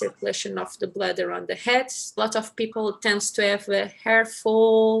stimulate the circulation of the blood around the head. A lot of people tend to have hair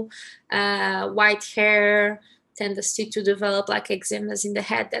fall, white hair, tendency to develop like eczemas in the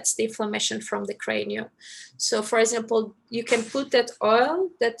head. That's the inflammation from the cranium. So, for example, you can put that oil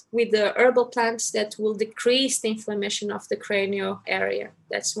with the herbal plants that will decrease the inflammation of the cranial area.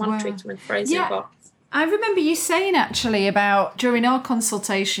 That's one treatment, for example. Yeah. I remember you saying actually about during our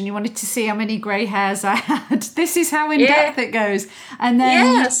consultation, you wanted to see how many grey hairs I had. This is how in depth it goes. And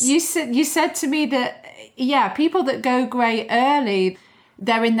then you said to me that, people that go grey early,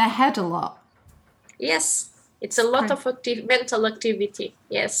 they're in their head a lot. Yes. It's a lot of mental activity.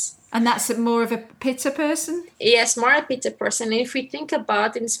 Yes. And that's more of a Pitta person? Yes, more a Pitta person. If we think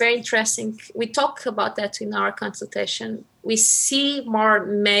about it, it's very interesting. We talk about that in our consultation. We see more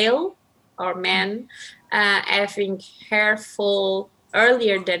male or men having hair fall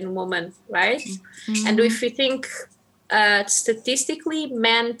earlier than women, right? Mm-hmm. And if we think statistically,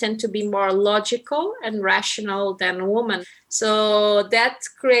 men tend to be more logical and rational than women. So that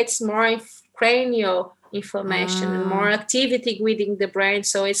creates more cranial inflammation and more activity within the brain.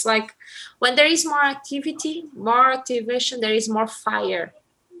 So it's like when there is more activity, more activation, there is more fire.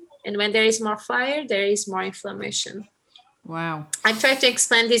 And when there is more fire, there is more inflammation. Wow. I try to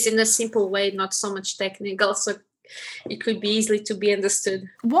explain this in a simple way, not so much technical, so it could be easily to be understood.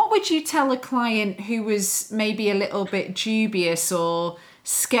 What would you tell a client who was maybe a little bit dubious or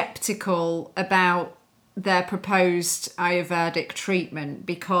skeptical about their proposed Ayurvedic treatment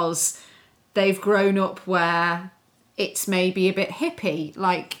because they've grown up where it's maybe a bit hippie,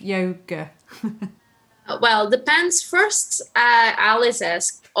 like yoga? Well, depends. First, I always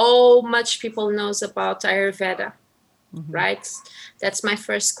ask how much people knows about Ayurveda. Mm-hmm. Right? That's my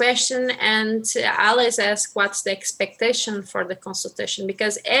first question. And I always ask what's the expectation for the consultation,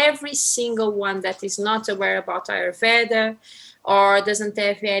 because every single one that is not aware about Ayurveda or doesn't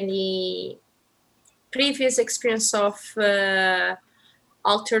have any previous experience of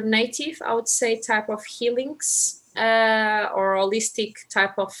alternative, I would say, type of healings or holistic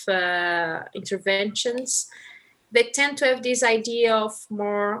type of interventions, they tend to have this idea of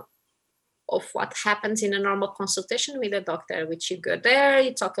more of what happens in a normal consultation with a doctor, which you go there,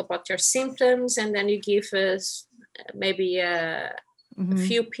 you talk about your symptoms, and then you give us maybe a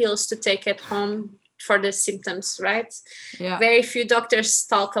few pills to take at home for the symptoms, right? Yeah. Very few doctors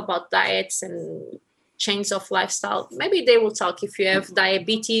talk about diets and change of lifestyle. Maybe they will talk if you have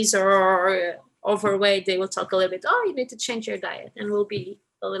diabetes or overweight, they will talk a little bit, you need to change your diet, and we'll be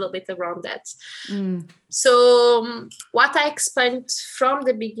a little bit around that. So what I explained from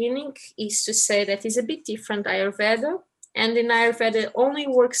the beginning is to say that it's a bit different Ayurveda, and in Ayurveda only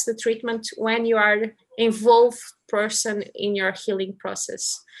works the treatment when you are involved person in your healing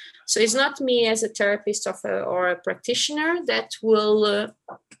process. So it's not me as a therapist or a practitioner that will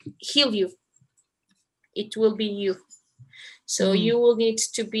heal you. It will be you. So you will need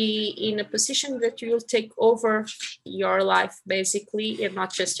to be in a position that you will take over your life, basically, and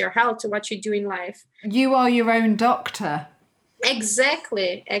not just your health, what you do in life. You are your own doctor.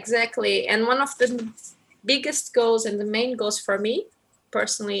 Exactly. And one of the biggest goals and the main goals for me,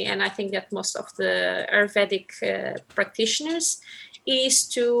 personally, and I think that most of the Ayurvedic practitioners, is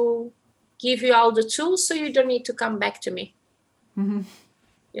to give you all the tools so you don't need to come back to me. Mm-hmm.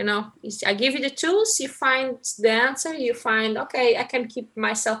 You know, I give you the tools, you find the answer, you find, okay, I can keep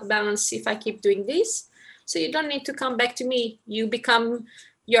myself balanced if I keep doing this. So you don't need to come back to me. You become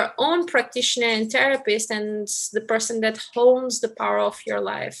your own practitioner and therapist and the person that owns the power of your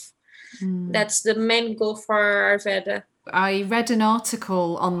life. That's the main goal for Ayurveda. I read an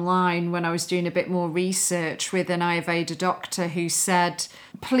article online when I was doing a bit more research with an Ayurveda doctor who said,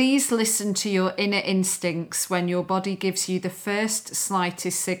 please listen to your inner instincts when your body gives you the first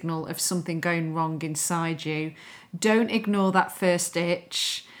slightest signal of something going wrong inside you. Don't ignore that first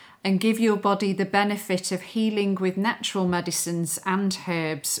itch and give your body the benefit of healing with natural medicines and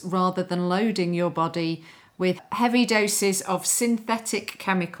herbs rather than loading your body with heavy doses of synthetic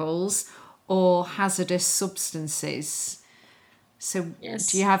chemicals or hazardous substances. So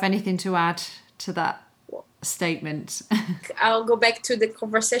yes. Do you have anything to add to that statement? I'll go back to the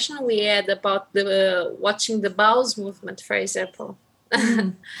conversation we had about the watching the bowels movement, for example.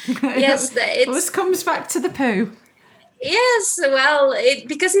 Yes, it always comes back to the poo. Yes, well,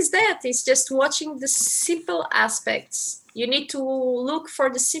 because it's just watching the simple aspects. You need to look for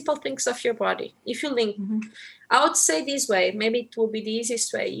the simple things of your body. If you link, I would say this way, maybe it will be the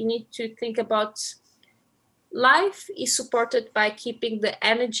easiest way. You need to think about life is supported by keeping the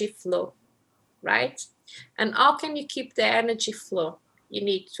energy flow, right? And how can you keep the energy flow? You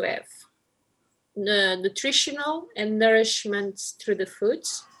need to have nutritional and nourishment through the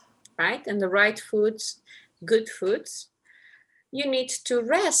foods, right? And the right foods, good foods. You need to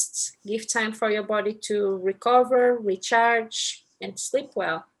rest, give time for your body to recover, recharge, and sleep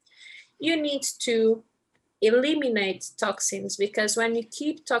well. You need to eliminate toxins, because when you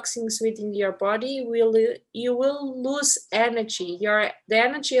keep toxins within your body, you will lose energy. The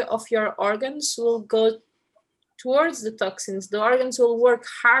energy of your organs will go towards the toxins. The organs will work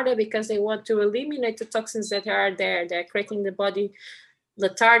harder because they want to eliminate the toxins that are there. They're creating the body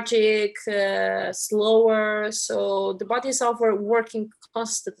lethargic, slower. So the body is overworking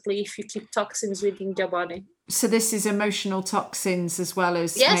constantly if you keep toxins within your body. So this is emotional toxins as well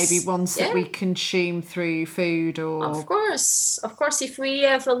as Yes, maybe ones that we consume through food or... Of course. If we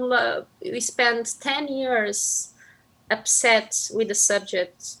we spend 10 years upset with the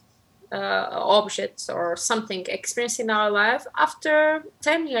subject, object or something experienced in our life, after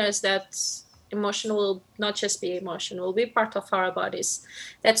 10 years that emotion will not just be emotion, will be part of our bodies.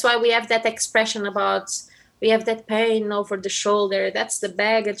 That's why we have that expression about we have that pain over the shoulder. That's the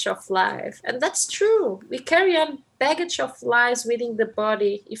baggage of life. And that's true. We carry on baggage of lives within the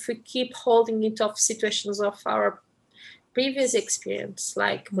body if we keep holding it of situations of our previous experience,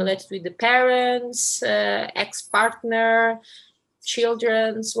 like related with the parents, ex-partner,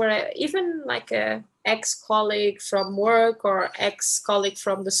 children's, where even like a ex-colleague from work or ex-colleague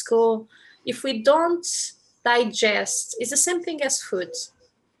from the school. If we don't digest, it's the same thing as food.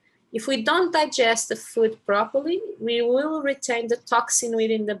 If we don't digest the food properly, we will retain the toxin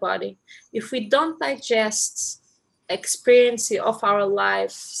within the body. If we don't digest experience of our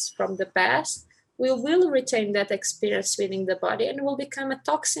lives from the past, we will retain that experience within the body and will become a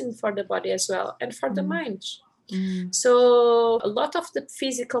toxin for the body as well and for the mind. So a lot of the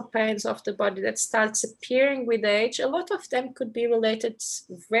physical pains of the body that starts appearing with age, a lot of them could be related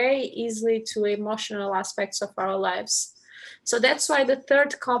very easily to emotional aspects of our lives. So that's why the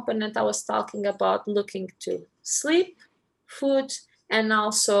third component I was talking about looking to sleep, food, and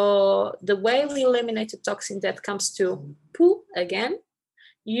also the way we eliminate the toxin that comes to poo again,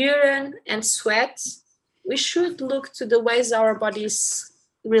 urine and sweat. We should look to the ways our body is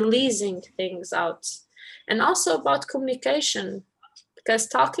releasing things out. And also about communication, because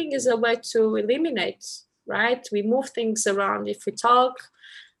talking is a way to eliminate, right? We move things around. If we talk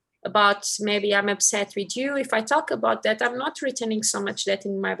about maybe I'm upset with you, if I talk about that, I'm not retaining so much that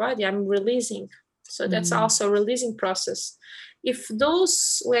in my body, I'm releasing. So that's also a releasing process. If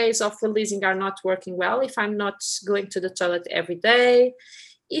those ways of releasing are not working well, if I'm not going to the toilet every day,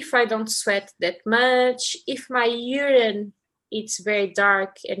 if I don't sweat that much, if my urine it's very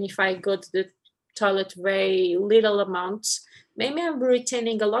dark, and if I go to the toilet very little amounts, maybe I'm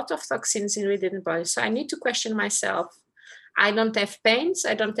retaining a lot of toxins within the body. So I need to question myself. I don't have pains,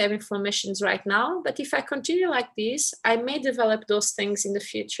 I don't have inflammations right now, but if I continue like this, I may develop those things in the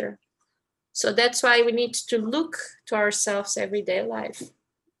future. So that's why we need to look to ourselves everyday life.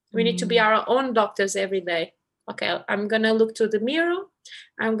 We need to be our own doctors every day. Okay, I'm going to look to the mirror.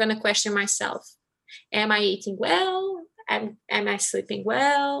 I'm going to question myself. Am I eating well? Am I sleeping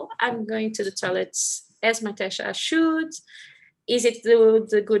well? I'm going to the toilets as much as I should. Is it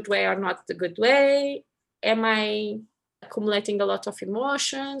the good way or not the good way? Am I accumulating a lot of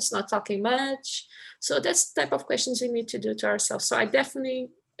emotions, not talking much? So that's the type of questions we need to do to ourselves. So I definitely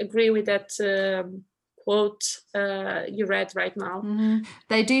agree with that quote you read right now.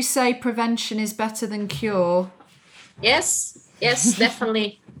 They do say prevention is better than cure. Yes,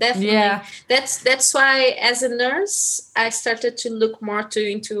 definitely. Yeah. That's why as a nurse I started to look more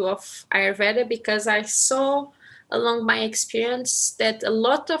into of Ayurveda, because I saw along my experience that a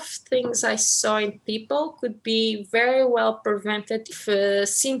lot of things I saw in people could be very well prevented if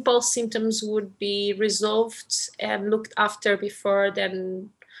simple symptoms would be resolved and looked after before than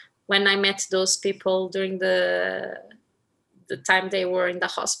when I met those people during the time they were in the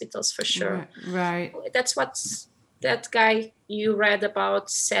hospitals, for sure. Right. That's what that guy you read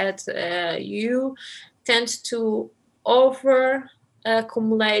about said. You tend to over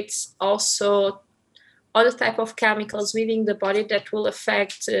accumulate also other type of chemicals within the body that will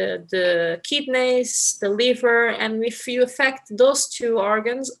affect the kidneys, the liver, and if you affect those two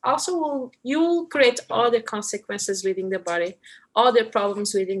organs, also you will create other consequences within the body, other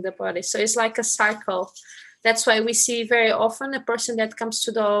problems within the body. So it's like a cycle. That's why we see very often a person that comes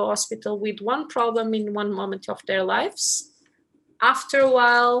to the hospital with one problem in one moment of their lives. After a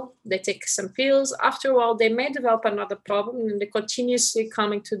while, they take some pills. After a while, they may develop another problem, and they're continuously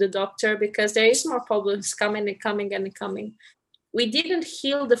coming to the doctor because there is more problems coming and coming and coming. We didn't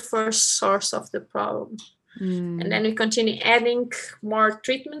heal the first source of the problem. And then we continue adding more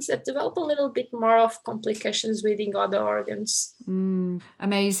treatments that develop a little bit more of complications within other organs.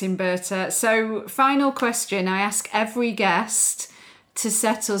 Amazing, Berta. So, final question. I ask every guest to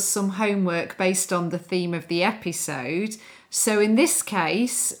set us some homework based on the theme of the episode. So in this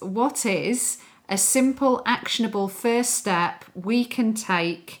case, what is a simple, actionable first step we can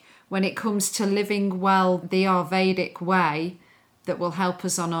take when it comes to living well the Ayurvedic way that will help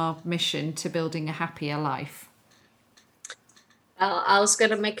us on our mission to building a happier life? I was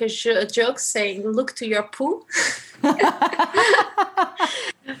going to make a joke saying, look to your poo.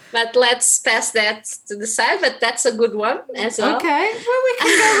 But let's pass that to the side. But that's a good one as well. Okay. Well,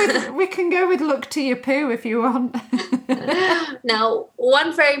 we can go with look to your poo if you want. Now,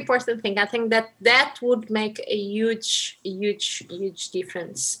 one very important thing, I think that would make a huge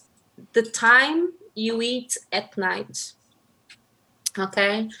difference. The time you eat at night.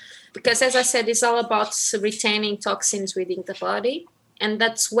 Okay, because as I said, it's all about retaining toxins within the body. And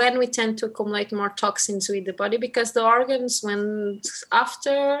that's when we tend to accumulate more toxins with the body, because the organs, when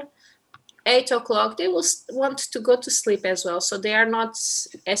after 8 o'clock, they will want to go to sleep as well. So they are not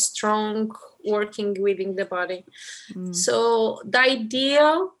as strong working within the body. So the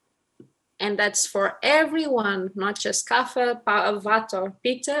ideal, and that's for everyone, not just Kapha, Vata, or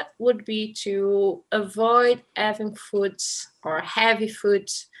Pitta, would be to avoid having foods or heavy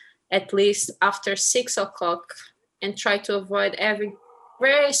foods at least after 6 o'clock, and try to avoid having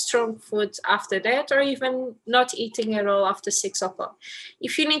very strong foods after that, or even not eating at all after 6 o'clock.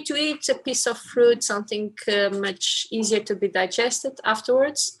 If you need to eat a piece of fruit, something much easier to be digested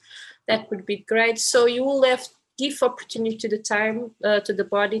afterwards, that would be great. So you will give opportunity to the time, to the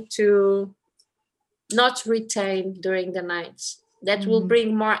body to not retain during the night. That will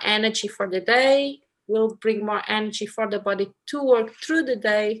bring more energy for the day, will bring more energy for the body to work through the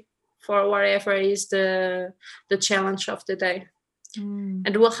day for whatever is the challenge of the day.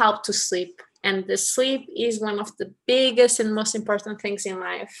 And will help to sleep. And the sleep is one of the biggest and most important things in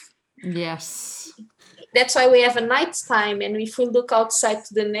life. Yes. That's why we have a night time. And if we look outside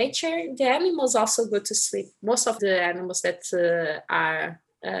to the nature, the animals also go to sleep. Most of the animals that are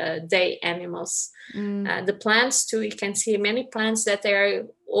day animals. The plants too, you can see many plants that they are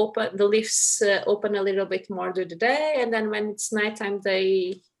open, the leaves open a little bit more during the day. And then when it's nighttime,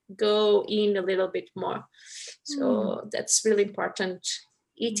 they go in a little bit more. So that's really important.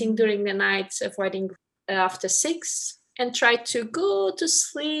 Eating during the night, avoiding after 6, and try to go to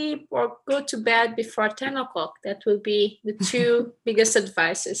sleep or go to bed before 10 o'clock. That will be the 2 biggest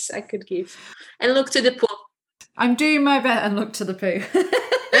advices I could give. And look to the pool. I'm doing my best, and look to the poo.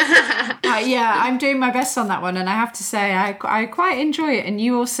 I'm doing my best on that one, and I have to say I quite enjoy it. And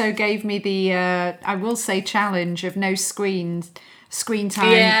you also gave me the I will say challenge of no screen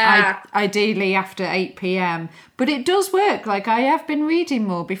time, ideally after 8 p.m. But it does work. Like, I have been reading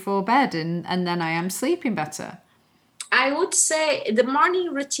more before bed, and then I am sleeping better. I would say the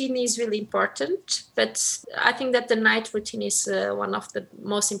morning routine is really important, but I think that the night routine is one of the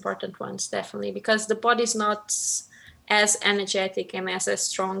most important ones, definitely, because the body is not as energetic and as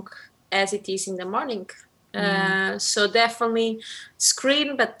strong as it is in the morning. So definitely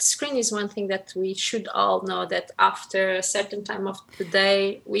screen, but screen is one thing that we should all know, that after a certain time of the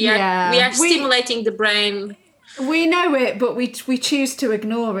day, we are stimulating the brain. We know it, but we choose to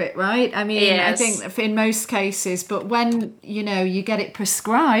ignore it, right? I mean, yes. I think in most cases, but when, you get it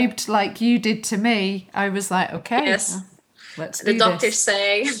prescribed like you did to me, I was like, okay, yes. Let's do this. The doctor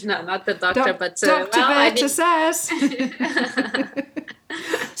saying, no, not the doctor, but... Dr. Berta says.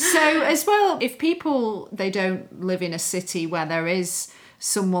 So as well, if people, they don't live in a city where there is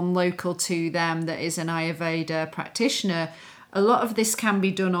someone local to them that is an Ayurveda practitioner, a lot of this can be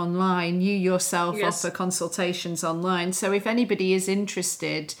done online. You yourself offer consultations online. So if anybody is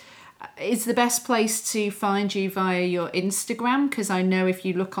interested, is the best place to find you via your Instagram? Because I know if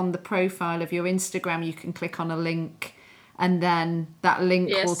you look on the profile of your Instagram, you can click on a link, and then that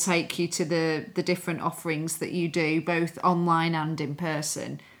link will take you to the different offerings that you do, both online and in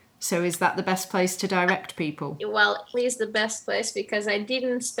person. So is that the best place to direct people? Well, it is the best place, because I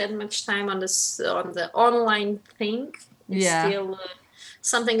didn't spend much time on the online thing. It's still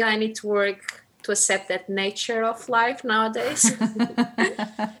something I need to work to accept, that nature of life nowadays.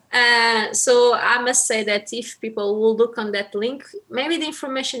 So I must say that if people will look on that link, maybe the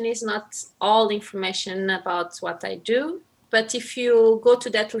information is not all information about what I do, but if you go to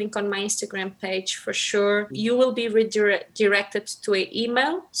that link on my Instagram page, for sure, you will be redirected to an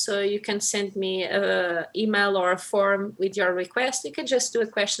email. So you can send me an email or a form with your request. You can just do a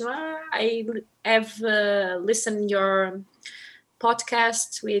question. I have listened your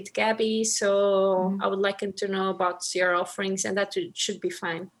podcast with Gabby, so I would like to know about your offerings, and that should be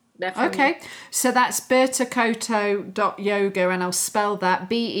fine. Definitely. Okay, so that's bertacouto.yoga, and I'll spell that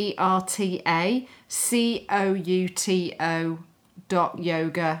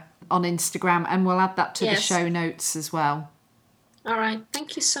BertaCouto.yoga on Instagram, and we'll add that to the show notes as well. All right,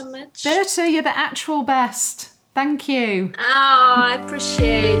 thank you so much. Berta, you're the actual best. Thank you. Oh, I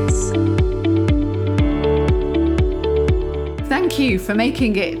appreciate it. Thank you for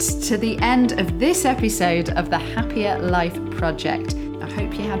making it to the end of this episode of the Happier Life Project. I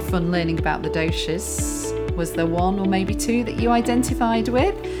hope you had fun learning about the doshas. was there one or maybe two that you identified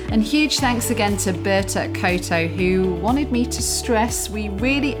with? And huge thanks again to Berta at Couto, who wanted me to stress we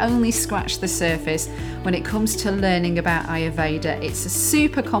really only scratch the surface when it comes to learning about Ayurveda. It's a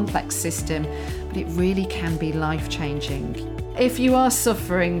super complex system, but it really can be life-changing. If you are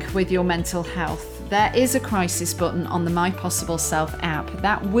suffering with your mental health, there is a crisis button on the My Possible Self app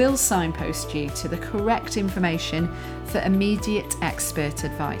that will signpost you to the correct information for immediate expert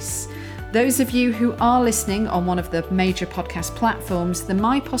advice. Those of you who are listening on one of the major podcast platforms, the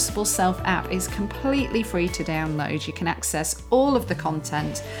My Possible Self app is completely free to download. You can access all of the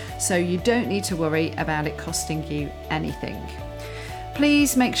content, so you don't need to worry about it costing you anything.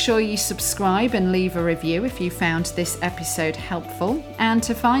 Please make sure you subscribe and leave a review if you found this episode helpful. And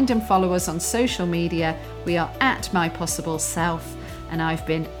to find and follow us on social media, we are at My Possible Self, and I've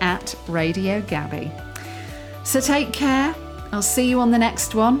been at Radio Gabby. So take care. I'll see you on the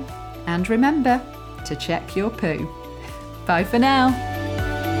next one. And remember to check your poo. Bye for now.